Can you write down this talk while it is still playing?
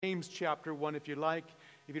James chapter 1 if you like.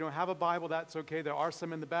 If you don't have a Bible, that's okay. There are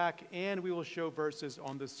some in the back, and we will show verses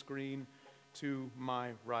on the screen to my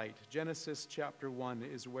right. Genesis chapter 1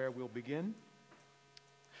 is where we'll begin.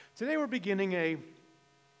 Today we're beginning a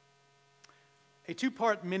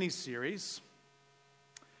two-part mini-series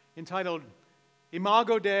entitled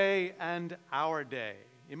Imago Dei and Our Day.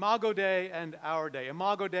 Imago Dei and Our Day.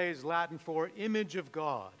 Imago Dei is Latin for image of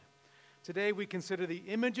God. Today we consider the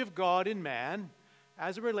image of God in man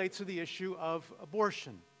as it relates to the issue of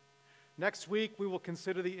abortion. Next week, we will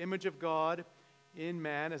consider the image of God in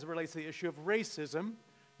man as it relates to the issue of racism,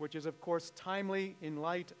 which is, of course, timely in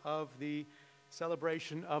light of the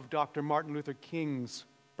celebration of Dr. Martin Luther King's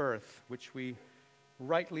birth, which we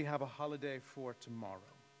rightly have a holiday for tomorrow.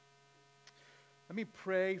 Let me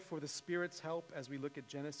pray for the Spirit's help as we look at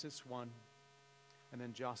Genesis 1, and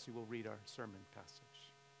then Jossie will read our sermon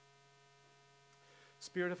passage.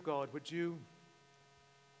 Spirit of God, would you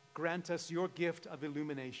grant us your gift of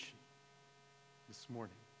illumination this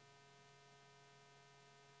morning?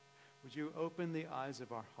 Would you open the eyes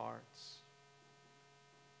of our hearts?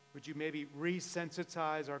 Would you maybe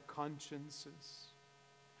resensitize our consciences?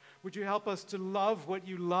 Would you help us to love what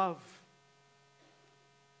you love?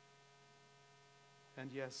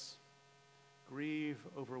 And yes, grieve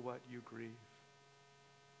over what you grieve.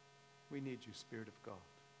 We need you, Spirit of God.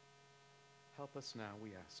 Help us now, we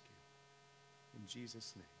ask you. In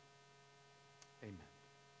Jesus' name. Amen.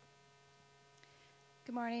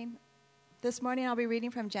 Good morning. This morning I'll be reading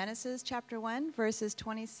from Genesis chapter 1, verses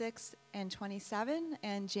 26 and 27,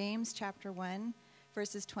 and James chapter 1,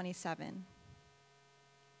 verses 27.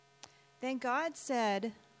 Then God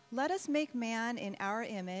said, "Let us make man in our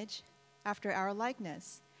image, after our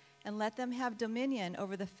likeness, and let them have dominion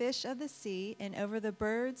over the fish of the sea, and over the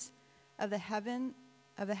birds of the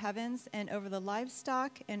heavens, and over the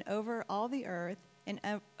livestock, and over all the earth, and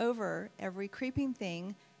over every creeping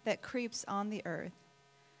thing that creeps on the earth."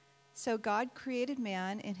 So God created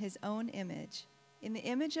man in his own image. In the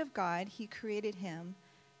image of God he created him.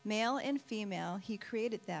 Male and female he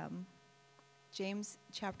created them. James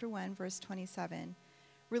chapter 1, verse 27.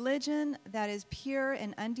 Religion that is pure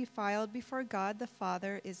and undefiled before God the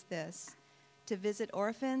Father is this: to visit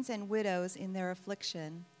orphans and widows in their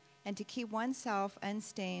affliction, and to keep oneself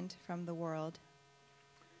unstained from the world.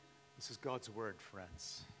 This is God's word,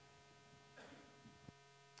 friends.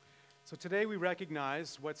 So today we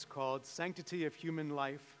recognize what's called Sanctity of Human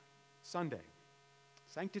Life Sunday.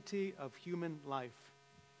 Sanctity of Human Life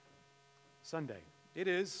Sunday. It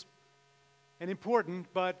is an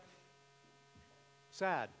important but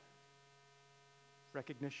sad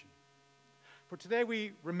recognition. For today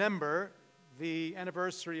we remember the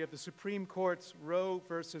anniversary of the Supreme Court's Roe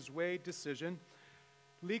versus Wade decision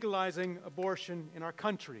legalizing abortion in our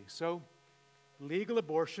country. So, legal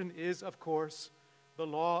abortion is, of course, the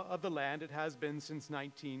law of the land. It has been since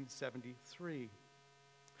 1973.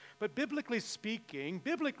 But biblically speaking,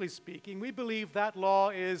 we believe that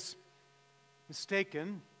law is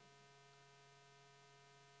mistaken,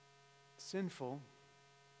 sinful,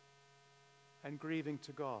 and grieving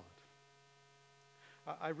to God.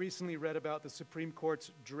 I recently read about the Supreme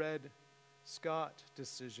Court's Dred Scott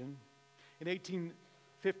decision. In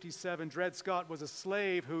 1857, Dred Scott was a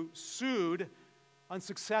slave who sued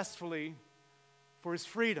unsuccessfully for his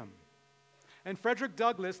freedom. And Frederick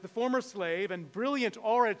Douglass, the former slave and brilliant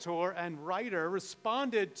orator and writer,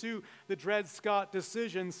 responded to the Dred Scott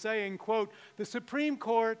decision saying, quote, "The Supreme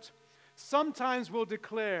Court sometimes will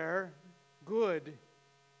declare good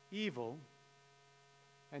evil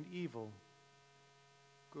and evil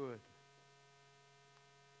good."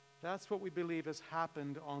 That's what we believe has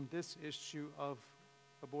happened on this issue of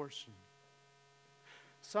abortion.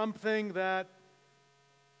 Something that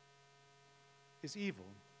is evil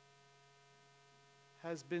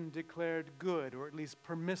has been declared good, or at least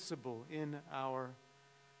permissible, in our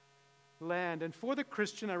land. And for the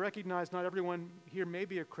Christian, I recognize not everyone here may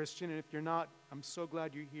be a Christian, and if you're not, I'm so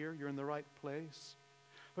glad you're here. You're in the right place.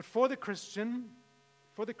 But for the Christian,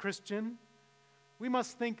 we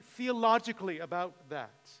must think theologically about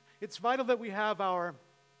that. It's vital that we have our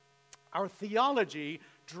theology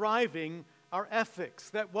driving our ethics,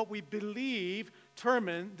 that what we believe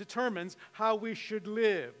determines how we should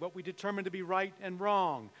live, what we determine to be right and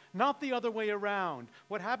wrong, not the other way around.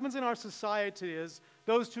 What happens in our society is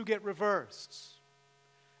those two get reversed.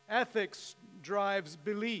 Ethics drives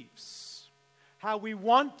beliefs. How we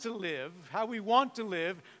want to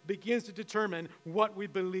live begins to determine what we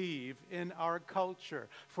believe in our culture.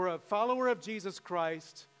 For a follower of Jesus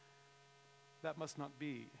Christ, that must not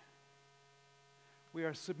be. We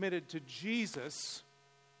are submitted to Jesus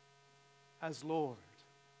as Lord.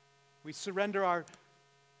 We surrender our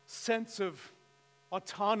sense of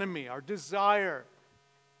autonomy, our desire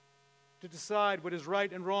to decide what is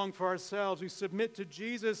right and wrong for ourselves. We submit to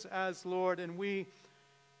Jesus as Lord, and we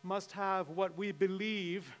must have what we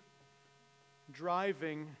believe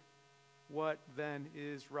driving what then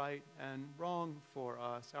is right and wrong for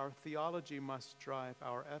us. Our theology must drive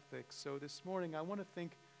our ethics. So this morning I want to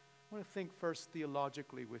think first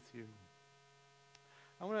theologically with you.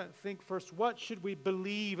 I want to think first, what should we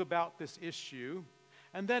believe about this issue?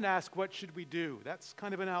 And then ask, what should we do? That's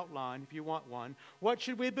kind of an outline if you want one. What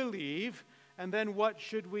should we believe? And then what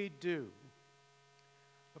should we do?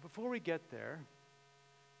 But before we get there,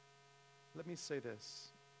 let me say this.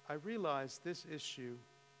 I realize this issue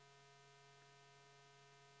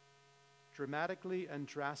dramatically and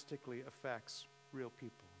drastically affects real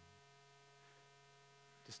people.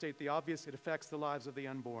 To state the obvious, it affects the lives of the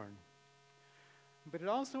unborn. But it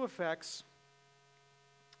also affects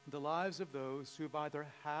the lives of those who've either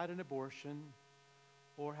had an abortion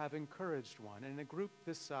or have encouraged one. And in a group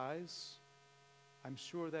this size, I'm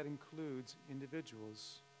sure that includes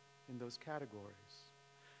individuals in those categories.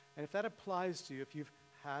 And if that applies to you, if you've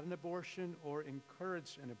had an abortion or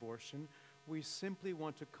encouraged an abortion, we simply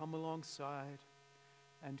want to come alongside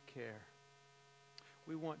and care.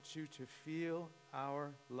 We want you to feel our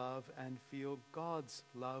love and feel God's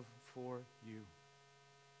love for you.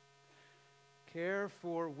 Care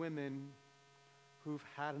for women who've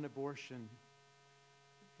had an abortion.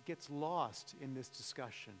 It gets lost in this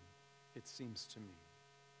discussion, it seems to me.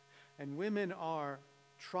 And women are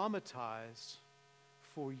traumatized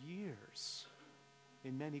for years,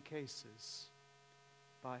 in many cases,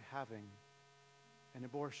 by having an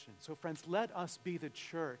abortion. So friends, let us be the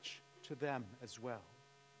church to them as well.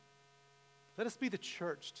 Let us be the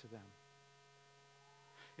church to them.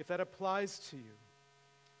 If that applies to you,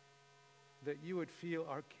 that you would feel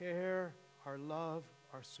our care, our love,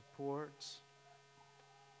 our support.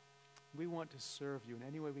 We want to serve you in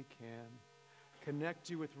any way we can, connect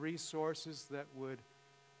you with resources that would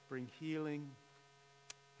bring healing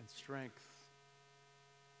and strength,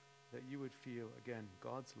 that you would feel, again,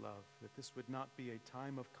 God's love, that this would not be a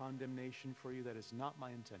time of condemnation for you. That is not my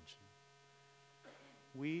intention.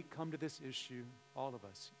 We come to this issue, all of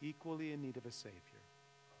us, equally in need of a Savior.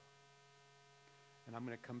 And I'm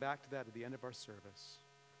going to come back to that at the end of our service.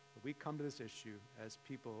 But we come to this issue as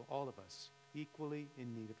people, all of us, equally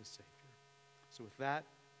in need of a Savior. So with that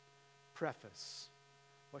preface,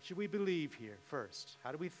 what should we believe here first?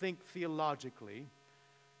 How do we think theologically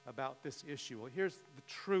about this issue? Well, here's the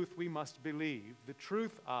truth we must believe. The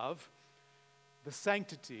truth of the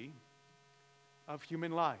sanctity of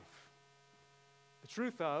human life. The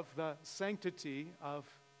truth of the sanctity of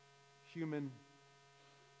human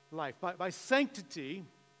life. By sanctity,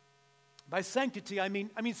 I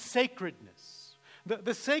mean sacredness.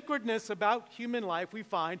 The sacredness about human life we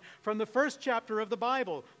find from the first chapter of the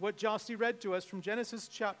Bible, what Jossie read to us from Genesis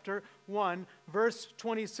chapter 1, verse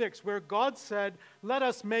 26, where God said, "Let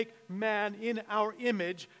us make man in our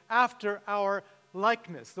image after our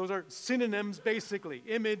likeness." Those are synonyms, basically,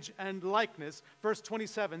 image and likeness. Verse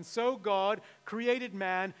 27, "So God created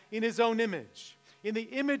man in his own image. In the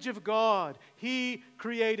image of God, he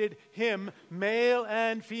created him, male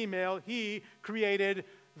and female, he created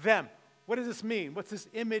them." What does this mean? What's this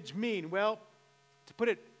image mean? Well, to put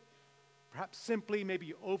it perhaps simply,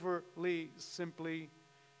 maybe overly simply,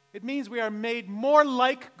 it means we are made more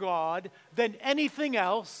like God than anything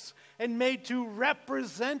else and made to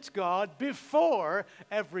represent God before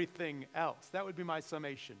everything else. That would be my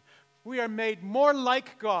summation. We are made more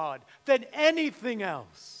like God than anything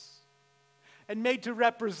else and made to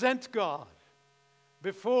represent God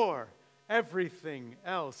before everything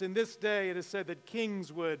else. In this day, it is said that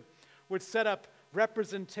kings would set up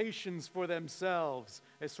representations for themselves,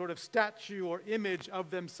 a sort of statue or image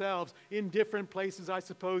of themselves in different places, I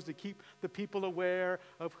suppose, to keep the people aware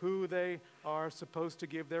of who they are supposed to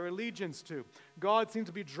give their allegiance to. God seems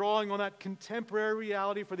to be drawing on that contemporary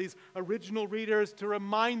reality for these original readers to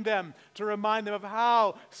remind them of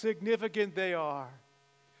how significant they are,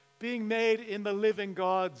 being made in the living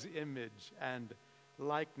God's image and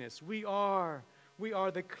likeness. We are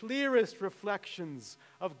the clearest reflections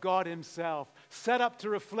of God himself, set up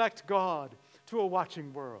to reflect God to a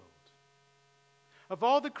watching world. Of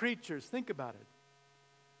all the creatures, think about it,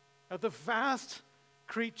 of the vast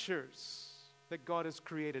creatures that God has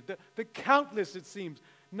created, the countless, it seems,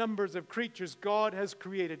 numbers of creatures God has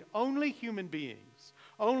created, only human beings,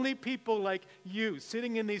 only people like you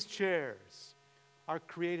sitting in these chairs are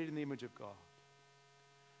created in the image of God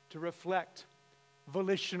to reflect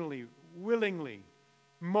volitionally, willingly,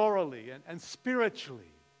 morally, and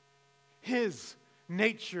spiritually His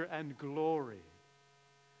nature and glory.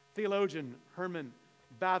 Theologian Herman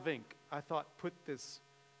Bavinck, I thought, put this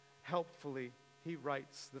helpfully. He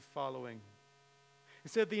writes the following. He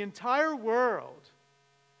said, the entire world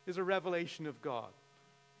is a revelation of God.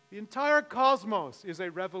 The entire cosmos is a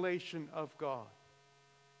revelation of God.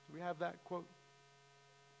 Do we have that quote?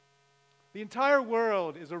 The entire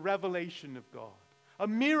world is a revelation of God. A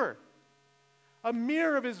mirror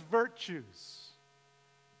of His virtues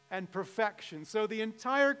and perfection. So the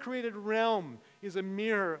entire created realm is a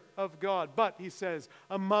mirror of God. But, he says,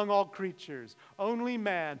 among all creatures, only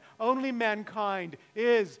mankind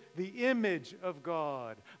is the image of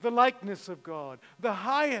God, the likeness of God, the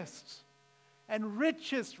highest and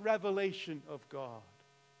richest revelation of God.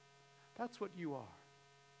 That's what you are.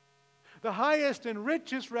 The highest and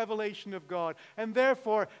richest revelation of God, and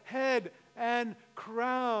therefore head and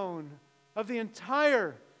crown of the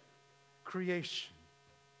entire creation.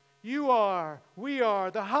 You are, we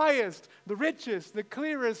are the highest, the richest, the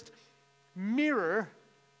clearest mirror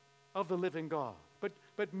of the living God.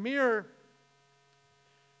 But mirror,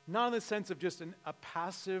 not in the sense of just a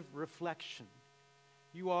passive reflection.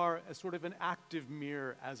 You are a sort of an active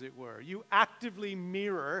mirror, as it were. You actively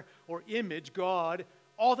mirror or image God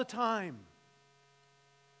all the time.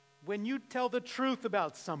 When you tell the truth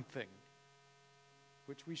about something,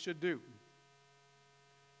 which we should do,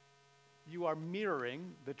 you are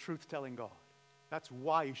mirroring the truth-telling God. That's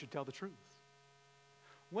why you should tell the truth.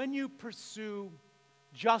 When you pursue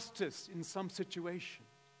justice in some situation,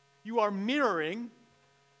 you are mirroring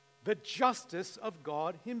the justice of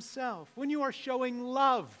God Himself. When you are showing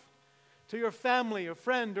love to your family, or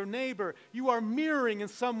friend, or neighbor, you are mirroring in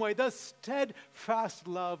some way the steadfast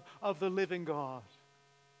love of the living God.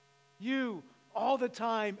 You, all the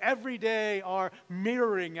time, every day, are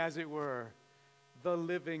mirroring, as it were, the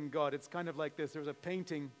living God. It's kind of like this. There was a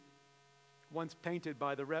painting once painted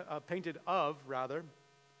of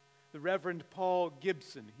the Reverend Paul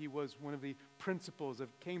Gibson. He was one of the principals of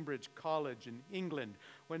Cambridge College in England.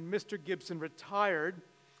 When Mr. Gibson retired,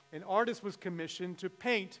 an artist was commissioned to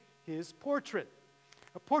paint his portrait,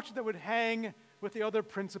 a portrait that would hang with the other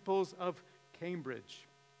principals of Cambridge.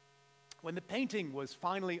 When the painting was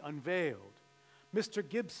finally unveiled, Mr.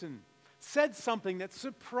 Gibson said something that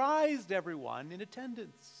surprised everyone in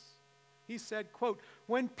attendance. He said, quote,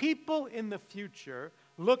 "When people in the future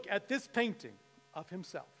look at this painting of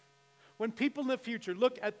himself, when people in the future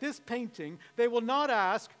look at this painting, they will not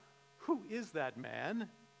ask, 'Who is that man?'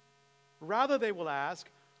 Rather, they will ask,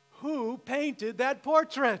 'Who painted that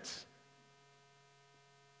portrait?'"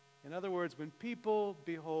 In other words, when people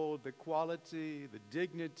behold the quality, the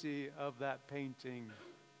dignity of that painting,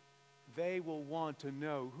 they will want to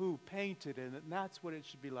know who painted it, and that's what it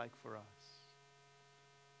should be like for us.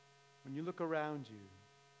 When you look around you,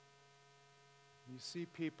 you see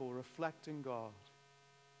people reflecting God,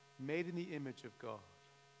 made in the image of God,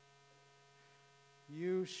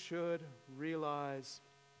 you should realize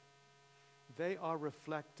they are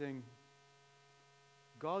reflecting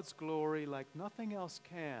God's glory like nothing else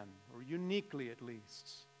can, or uniquely at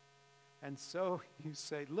least. And so you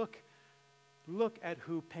say, look at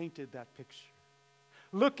who painted that picture.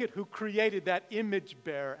 Look at who created that image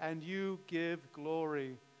bearer, and you give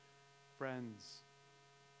glory, friends,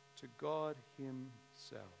 to God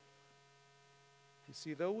Himself. You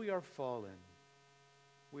see, though we are fallen,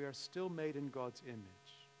 we are still made in God's image.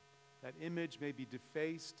 That image may be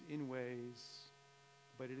defaced in ways,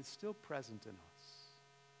 but it is still present in us.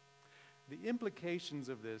 The implications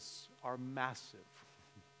of this are massive.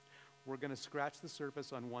 We're going to scratch the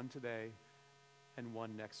surface on one today and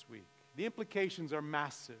one next week. The implications are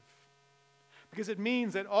massive because it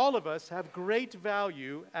means that all of us have great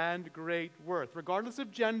value and great worth. Regardless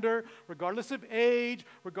of gender, regardless of age,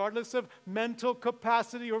 regardless of mental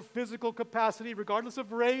capacity or physical capacity, regardless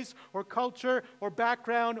of race or culture or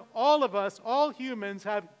background, all of us, all humans,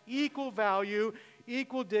 have equal value,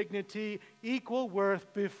 equal dignity, equal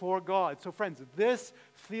worth before God. So friends, this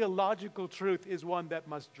theological truth is one that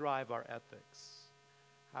must drive our ethics.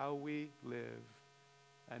 How we live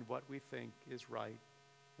and what we think is right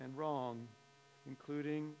and wrong,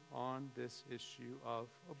 including on this issue of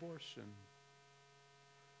abortion.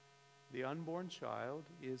 The unborn child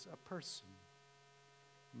is a person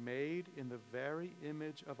made in the very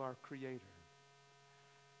image of our Creator.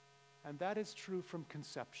 And that is true from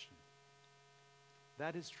conception.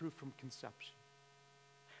 That is true from conception.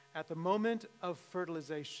 At the moment of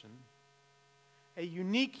fertilization, a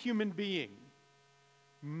unique human being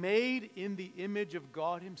made in the image of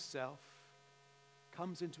God Himself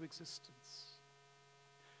comes into existence.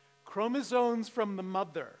 Chromosomes from the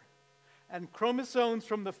mother and chromosomes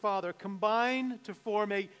from the father combine to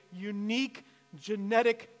form a unique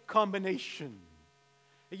genetic combination.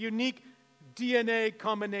 A unique DNA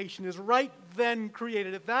combination is right then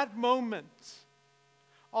created at that moment.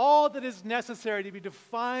 All that is necessary to be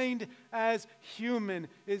defined as human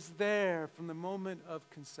is there from the moment of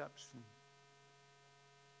conception.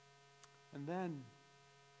 And then,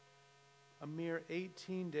 a mere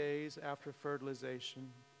 18 days after fertilization,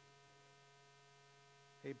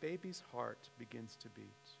 a baby's heart begins to beat.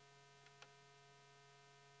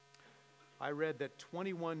 I read that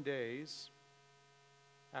 21 days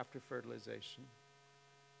after fertilization,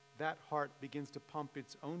 that heart begins to pump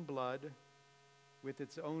its own blood with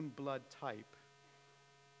its own blood type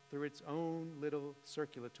through its own little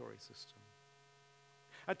circulatory system.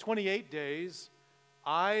 At 28 days,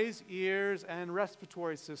 eyes, ears, and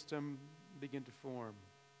respiratory system begin to form.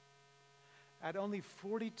 At only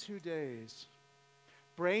 42 days,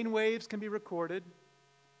 brain waves can be recorded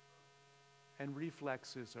and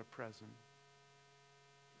reflexes are present.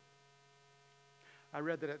 I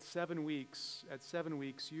read that at 7 weeks,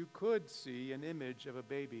 you could see an image of a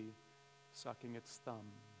baby sucking its thumb.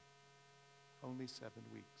 Only 7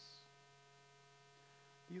 weeks.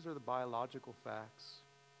 These are the biological facts.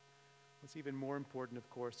 What's even more important, of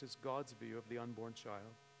course, is God's view of the unborn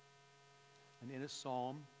child. And in a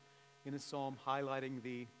psalm highlighting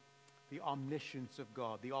the omniscience of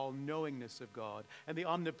God, the all-knowingness of God, and the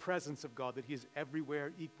omnipresence of God, that He is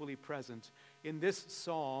everywhere equally present. In this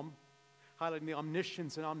psalm, highlighting the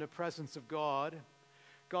omniscience and omnipresence of God,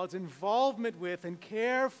 God's involvement with and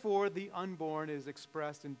care for the unborn is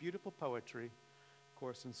expressed in beautiful poetry, of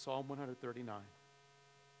course, in Psalm 139.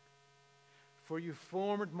 For you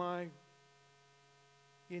formed my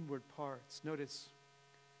inward parts. Notice,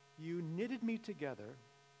 you knitted me together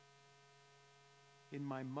in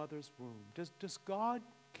my mother's womb. Does God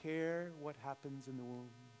care what happens in the womb?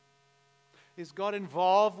 Is God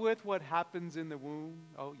involved with what happens in the womb?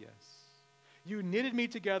 Oh, yes. You knitted me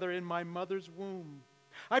together in my mother's womb.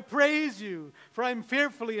 I praise you, for I am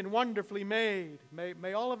fearfully and wonderfully made.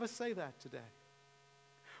 May all of us say that today.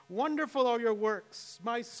 Wonderful are your works.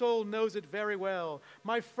 My soul knows it very well.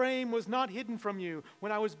 My frame was not hidden from you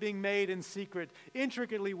when I was being made in secret,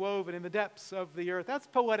 intricately woven in the depths of the earth. That's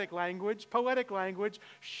poetic language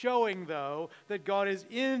showing, though, that God is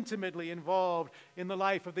intimately involved in the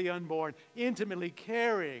life of the unborn, intimately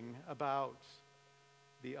caring about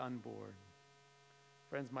the unborn.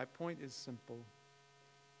 Friends, my point is simple.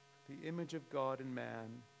 The image of God in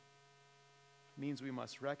man means we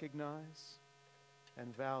must recognize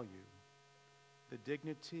and value the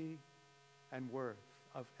dignity and worth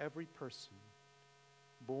of every person,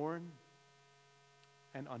 born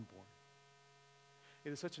and unborn.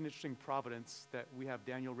 It is such an interesting providence that we have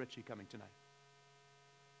Daniel Ritchie coming tonight.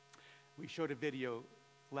 We showed a video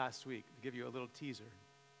last week to give you a little teaser.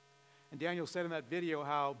 And Daniel said in that video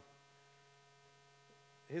how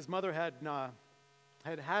his mother had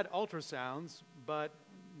ultrasounds, but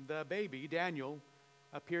the baby, Daniel,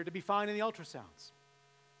 appeared to be fine in the ultrasounds.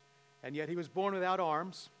 And yet he was born without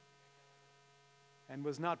arms and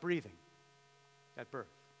was not breathing at birth.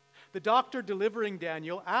 The doctor delivering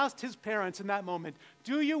Daniel asked his parents in that moment,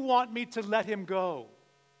 do you want me to let him go?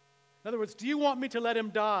 In other words, do you want me to let him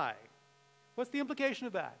die? What's the implication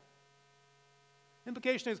of that?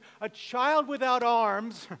 Implication is a child without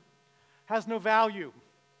arms has no value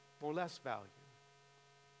or less value.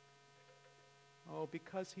 Oh,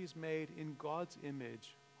 because he's made in God's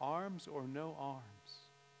image, arms or no arms,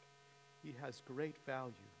 he has great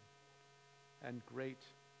value and great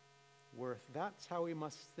worth. That's how we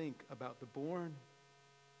must think about the born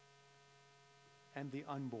and the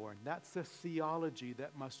unborn. That's the theology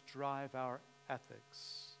that must drive our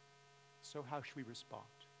ethics. So how should we respond?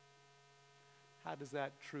 How does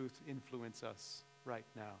that truth influence us right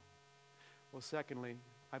now? Well, secondly,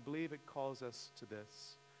 I believe it calls us to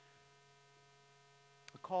this: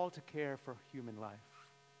 a call to care for human life.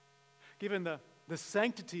 Given the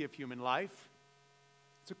sanctity of human life,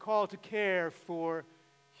 it's a call to care for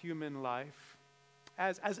human life,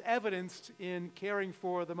 as evidenced in caring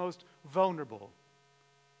for the most vulnerable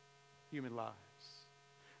human lives.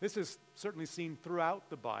 This is certainly seen throughout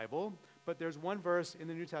the Bible, but there's one verse in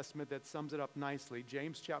the New Testament that sums it up nicely.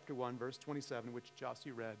 James chapter 1, verse 27, which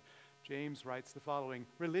Josie read. James writes the following: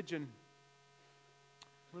 religion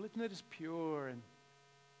that is pure and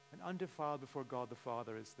undefiled before God the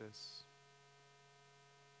Father is this: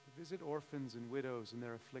 to visit orphans and widows in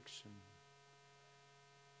their affliction,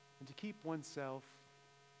 and to keep oneself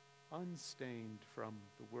unstained from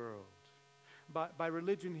the world. By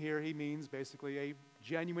religion here, he means basically a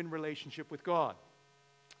genuine relationship with God.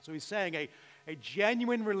 So he's saying a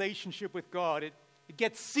genuine relationship with God, it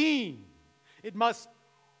gets seen. It must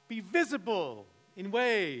be visible in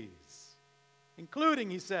ways, including,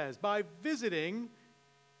 he says, by visiting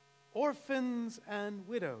orphans and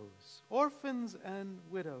widows. Orphans and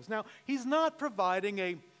widows. Now, he's not providing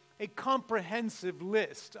a comprehensive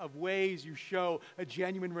list of ways you show a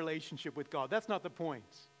genuine relationship with God. That's not the point.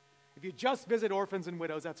 If you just visit orphans and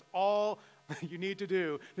widows, that's all you need to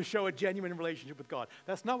do to show a genuine relationship with God.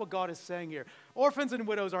 That's not what God is saying here. Orphans and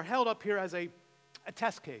widows are held up here as a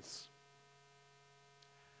test case,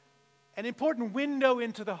 an important window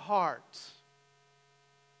into the heart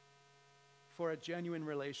for a genuine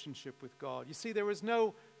relationship with God. You see, there was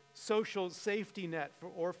no social safety net for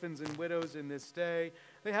orphans and widows in this day.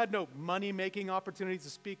 They had no money-making opportunities to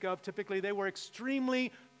speak of. Typically, they were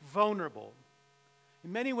extremely vulnerable,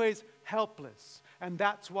 in many ways helpless, and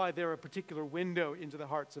that's why they're a particular window into the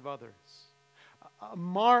hearts of others. A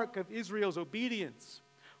mark of Israel's obedience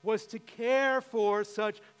was to care for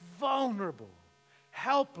such vulnerable,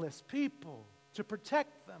 helpless people, to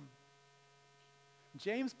protect them.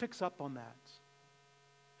 James picks up on that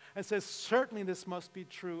and says, certainly this must be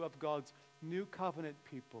true of God's new covenant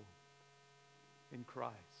people in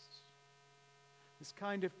Christ. This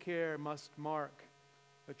kind of care must mark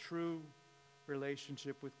a true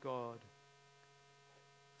relationship with God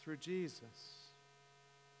through Jesus.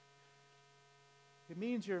 It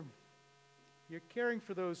means you're caring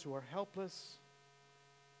for those who are helpless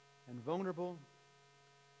and vulnerable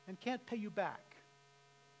and can't pay you back.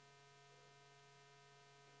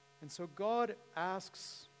 And so God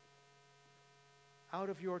asks, out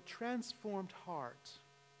of your transformed heart,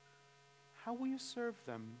 how will you serve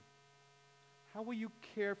them? How will you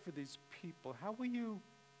care for these people? How will you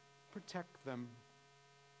protect them?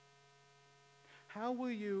 How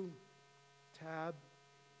will you, Tab,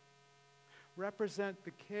 represent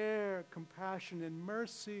the care, compassion, and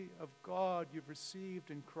mercy of God you've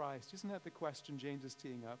received in Christ? Isn't that the question James is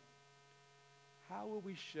teeing up? How will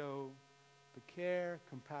we show the care,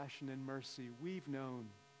 compassion, and mercy we've known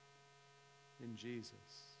in Jesus?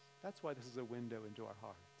 That's why this is a window into our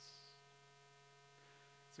hearts.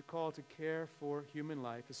 It's a call to care for human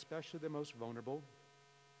life, especially the most vulnerable.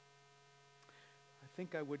 I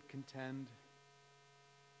think I would contend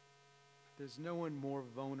there's no one more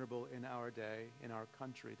vulnerable in our day, in our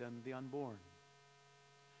country, than the unborn.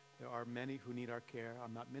 There are many who need our care.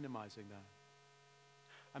 I'm not minimizing that.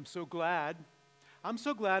 I'm so glad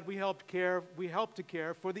we helped to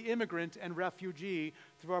care for the immigrant and refugee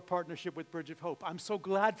through our partnership with Bridge of Hope. I'm so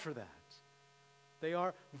glad for that. They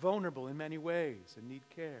are vulnerable in many ways and need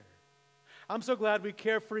care. I'm so glad we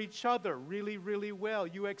care for each other really, really well.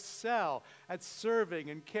 You excel at serving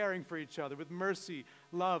and caring for each other with mercy,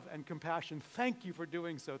 love, and compassion. Thank you for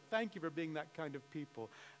doing so. Thank you for being that kind of people.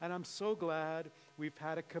 And I'm so glad we've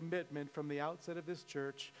had a commitment from the outset of this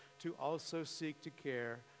church to also seek to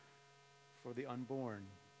care for the unborn.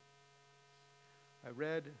 I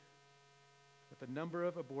read that the number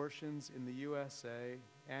of abortions in the USA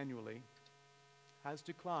annually has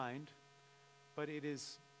declined, but it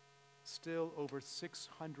is still over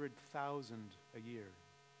 600,000 a year.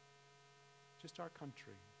 Just our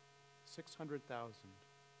country, 600,000.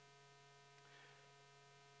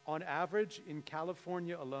 On average, in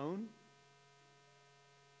California alone,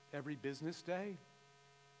 every business day,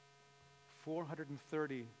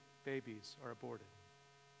 430 babies are aborted.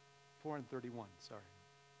 431, sorry.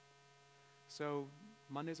 So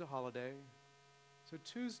Monday's a holiday. So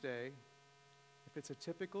Tuesday, if it's a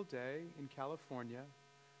typical day in California,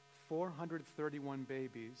 431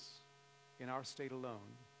 babies in our state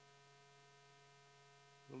alone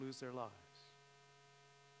will lose their lives.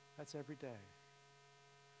 That's every day.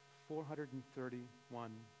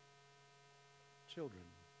 431 children.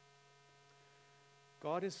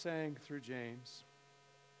 God is saying through James,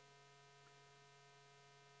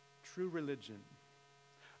 true religion,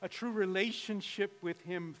 a true relationship with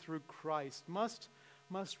Him through Christ must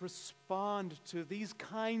respond to these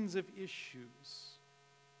kinds of issues,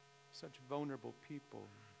 such vulnerable people.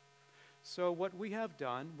 So what we have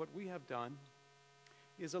done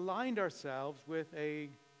is aligned ourselves with a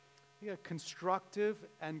constructive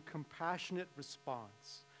and compassionate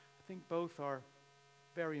response. I think both are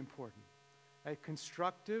very important. A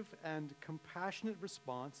constructive and compassionate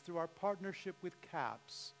response through our partnership with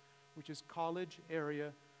CAPS, which is College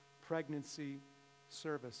Area Pregnancy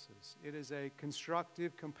Services. It is a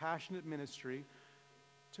constructive, compassionate ministry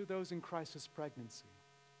to those in crisis pregnancy.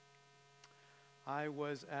 I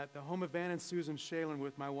was at the home of Van and Susan Shalin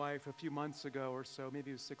with my wife a few months ago or so, maybe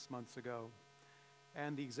it was 6 months ago,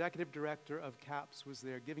 and the executive director of CAPS was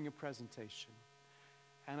there giving a presentation.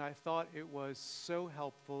 and I thought it was so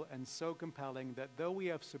helpful and so compelling that though we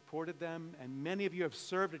have supported them, and many of you have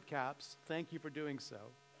served at CAPS, thank you for doing so.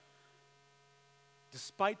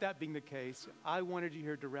 Despite that being the case, I wanted to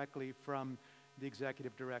hear directly from the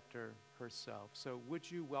executive director herself. So would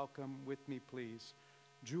you welcome with me, please,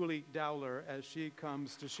 Julie Dowler, as she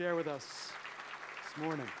comes to share with us this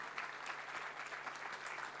morning.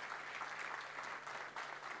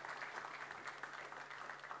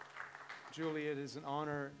 Julie, it is an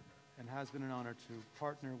honor and has been an honor to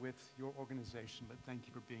partner with your organization, but thank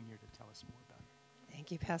you for being here to tell us more about it.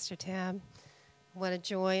 Thank you, Pastor Tab. What a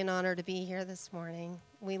joy and honor to be here this morning.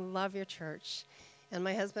 We love your church, and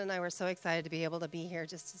my husband and I were so excited to be able to be here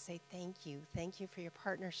just to say thank you. Thank you for your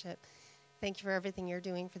partnership. Thank you for everything you're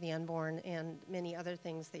doing for the unborn and many other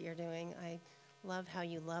things that you're doing. I love how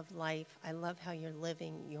you love life. I love how you're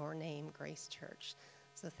living your name, Grace Church.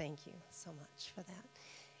 So thank you so much for that.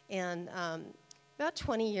 And about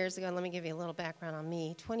 20 years ago, let me give you a little background on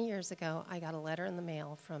me. 20 years ago, I got a letter in the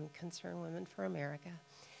mail from Concerned Women for America.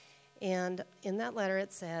 And in that letter,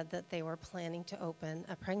 it said that they were planning to open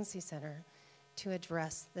a pregnancy center to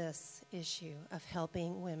address this issue of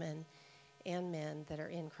helping women and men that are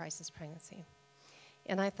in crisis pregnancy.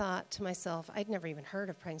 And I thought to myself, I'd never even heard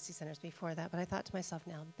of pregnancy centers before that, but I thought to myself,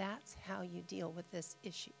 now that's how you deal with this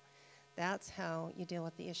issue. That's how you deal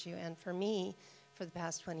with the issue. And for me, for the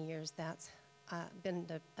past 20 years, that's been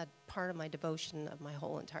a part of my devotion of my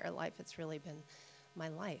whole entire life. It's really been my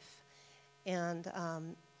life. And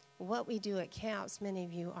what we do at CAPS, many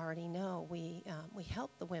of you already know, we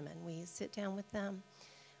help the women. We sit down with them.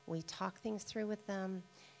 We talk things through with them.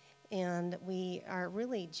 And we are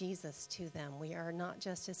really Jesus to them. We are not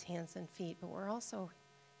just his hands and feet, but we're also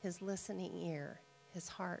his listening ear, his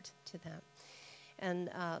heart to them.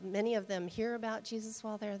 And many of them hear about Jesus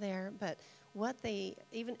while they're there, but what they,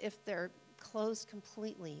 even if they're closed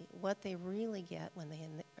completely, what they really get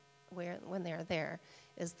when they're there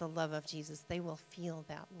is the love of Jesus. They will feel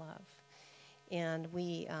that love. And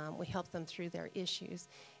we help them through their issues.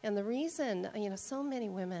 And the reason, so many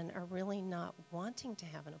women are really not wanting to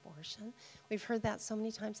have an abortion. We've heard that so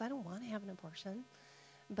many times. I don't want to have an abortion.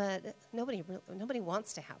 But nobody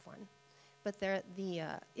wants to have one. But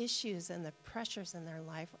the issues and the pressures in their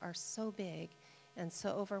life are so big and so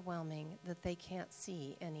overwhelming that they can't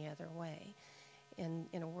see any other way. In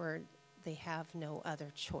a word, they have no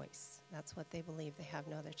other choice. That's what they believe. They have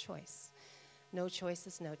no other choice. No choice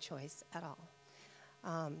is no choice at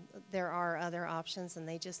all. There are other options, and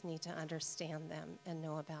they just need to understand them and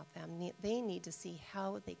know about them. They need to see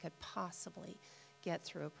how they could possibly get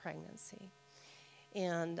through a pregnancy.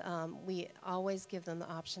 And we always give them the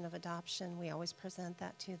option of adoption. We always present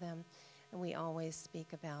that to them. And we always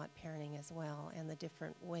speak about parenting as well and the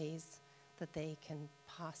different ways that they can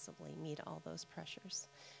possibly meet all those pressures.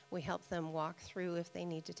 We help them walk through if they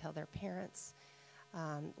need to tell their parents.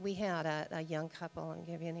 We had a young couple, I'll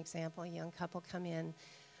give you an example, a young couple come in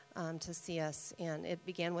to see us, and it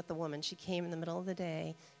began with the woman. She came in the middle of the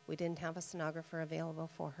day. We didn't have a sonographer available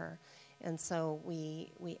for her, and so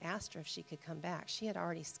we asked her if she could come back. She had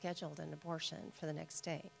already scheduled an abortion for the next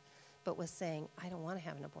day, but was saying, I don't want to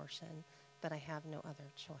have an abortion, but I have no other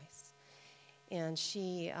choice. And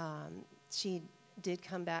she did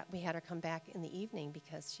come back. We had her come back in the evening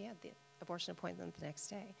because she had the abortion appointment the next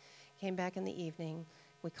day. Came back in the evening.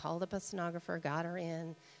 We called up a sonographer, got her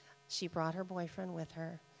in. She brought her boyfriend with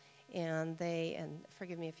her. And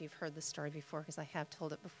forgive me if you've heard this story before, because I have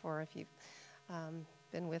told it before if you've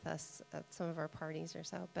been with us at some of our parties or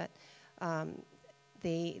so. But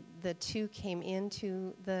the two came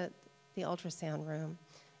into the ultrasound room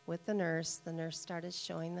with the nurse. The nurse started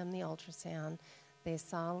showing them the ultrasound. They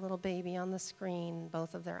saw a little baby on the screen.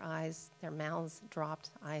 Both of their eyes, their mouths dropped,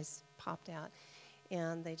 eyes popped out.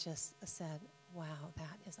 And they just said, wow,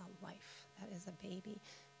 that is a life. That is a baby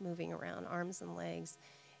moving around, arms and legs,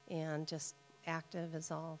 and just active as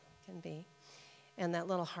all can be. And that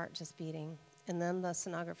little heart just beating. And then the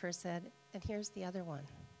sonographer said, and here's the other one.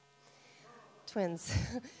 Twins.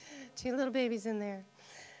 2 little babies in there.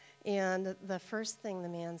 And the first thing the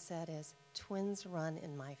man said is, twins run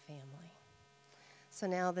in my family. So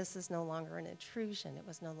now this is no longer an intrusion. It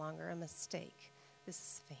was no longer a mistake. This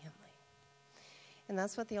is family. And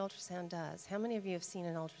that's what the ultrasound does. How many of you have seen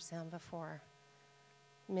an ultrasound before?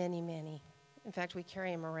 Many, many. In fact, we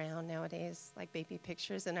carry them around nowadays like baby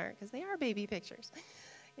pictures because they are baby pictures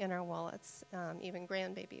in our wallets, even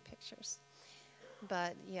grandbaby pictures.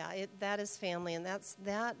 But yeah, that is family, and that's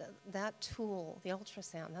that tool, the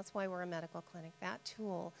ultrasound. That's why we're a medical clinic. That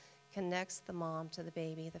tool connects the mom to the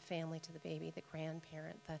baby, the family to the baby, the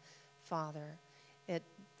grandparent, the father.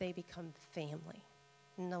 They become family.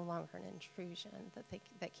 no longer an intrusion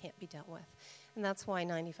that can't be dealt with. And that's why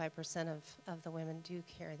 95% of the women do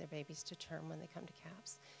carry their babies to term when they come to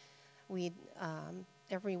CAPS. We,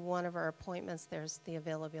 every one of our appointments, there's the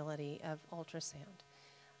availability of ultrasound,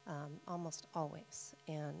 almost always.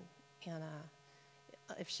 And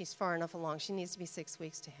if she's far enough along, she needs to be 6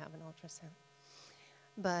 weeks to have an ultrasound.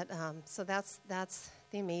 But so that's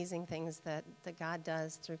the amazing things that God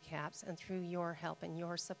does through CAPS and through your help and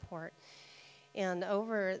your support. And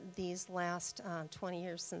over these last 20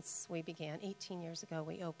 years since we began, 18 years ago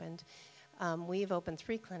we opened, we've opened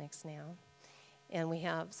 3 clinics now. And we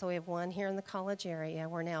have one here in the college area.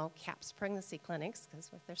 We're now CAPS pregnancy clinics,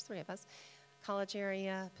 because there's 3 of us. College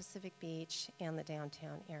area, Pacific Beach, and the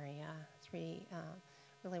downtown area. 3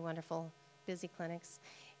 really wonderful, busy clinics.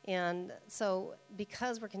 And so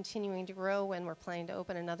because we're continuing to grow and we're planning to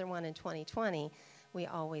open another one in 2020, we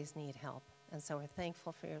always need help. And so we're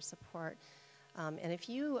thankful for your support. And if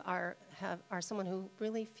you are someone who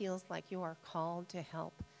really feels like you are called to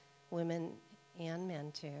help women and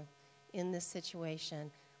men too in this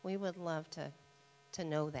situation, we would love to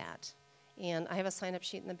know that. And I have a sign-up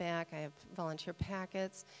sheet in the back. I have volunteer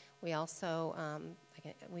packets. We also,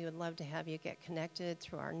 we would love to have you get connected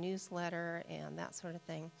through our newsletter and that sort of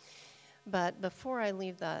thing. But before I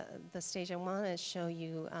leave the stage, I want to show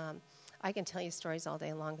you, I can tell you stories all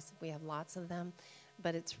day long because we have lots of them,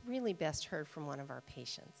 but it's really best heard from one of our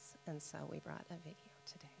patients. And so we brought a video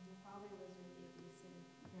today. My father was an atheist, and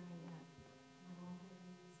hearing that my mom had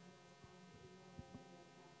babies when I was probably 8 years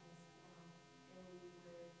old, and we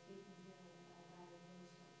were taken to a latter-day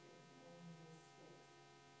shelter when he was 6.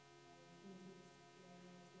 And he was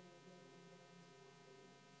very into living with his property, and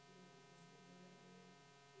she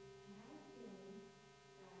was I had a feeling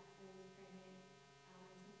that I was pregnant. I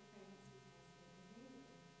took a pregnancy test, and it was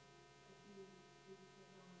negative. A few weeks had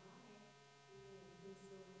gone by, and things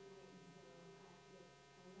still went right until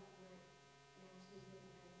I was at work and actually did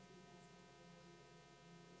a pregnancy test on my husband,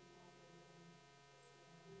 and it was positive. And so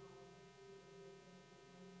I called the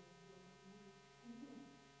clinic with my name.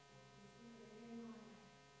 So we're hearing all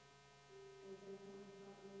that. I definitely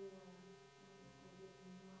felt really well. I did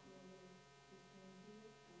not know where to turn to.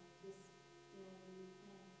 Just January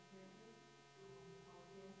 10th, apparently,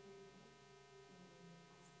 called Planned Parenthood and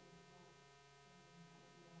asked them for help.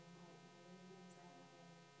 My interviews, I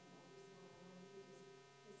wanted an ultrasound. I wanted to just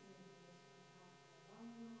get some information on how far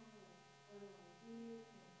along you are, what do I do,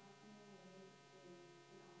 can I talk to me, and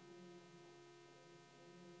they offered me no help.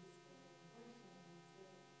 They said, just get an abortion, and that's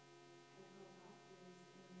it. I called doctors,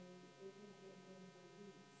 and they couldn't get me in for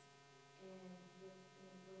weeks. And with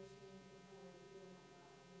an abortion, if I were to do it, I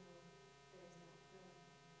thought, there's that hope. And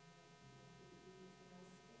 8 weeks, and I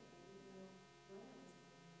was scared. I didn't know what I was going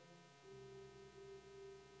to do.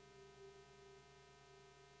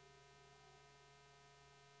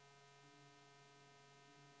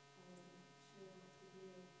 I wasn't sure what to do.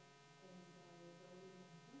 And so the lady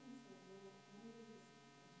on the phone said, well, maybe this is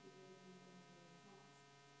what you really need to have your thoughts.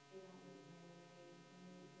 They got me right away, and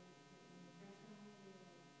they didn't put any pressure on me.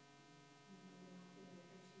 They were like, we're not going to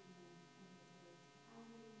pressure you to have it,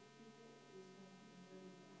 to keep it. We just want to know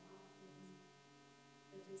you have options.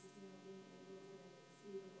 But just, being able to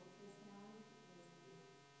see the ultrasound was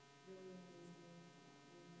really amazing.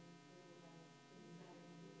 Really like inside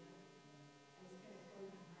of me. I was kind of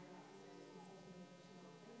pulling my heart out because I was in such an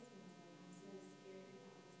emotional place, and I was like, I'm so scared to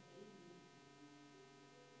have this baby.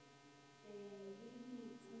 They gave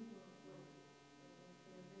me something at work.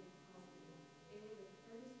 They're very positive. They were the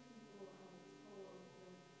first people I was told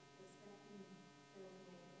was expecting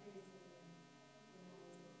judgment and criticism when I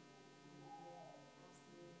was with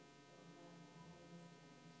absolute love and kindness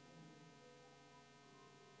and understanding.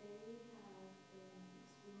 They have been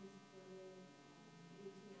extremely supportive,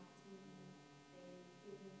 reaching out to me. They've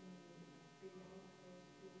given me free diapers,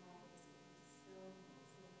 free wipes, which is so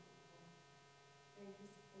helpful.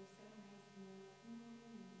 They're so nice, and they're like, come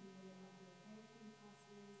on, and they offer therapy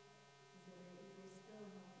classes, and so they're still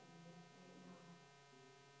helping me right now.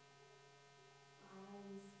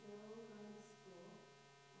 I'm still going to school.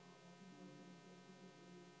 I'm hoping to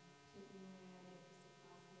be chipping away at it just a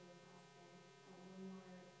class here, a class there. I have one more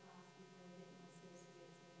class before I get my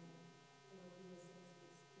associates, and then it'll be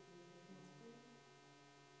associate's degree for transfer.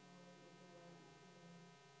 Before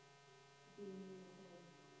being able to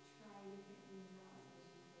try different things out so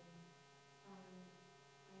she can find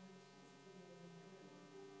what she wants to do in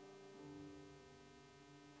her life.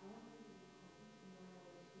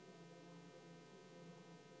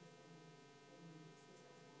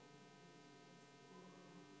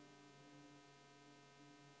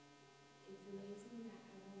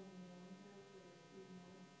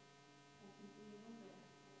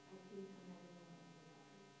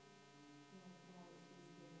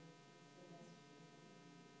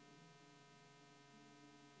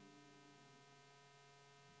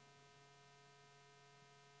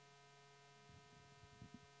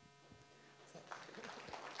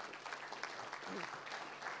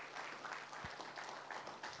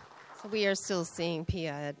 So we are still seeing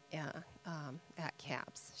Pia at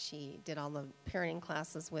CAPS. She did all the parenting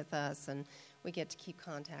classes with us, and we get to keep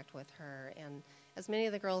contact with her. And as many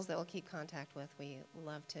of the girls that we'll keep contact with, we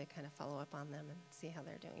love to kind of follow up on them and see how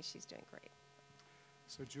they're doing. She's doing great.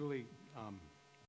 So, Julie,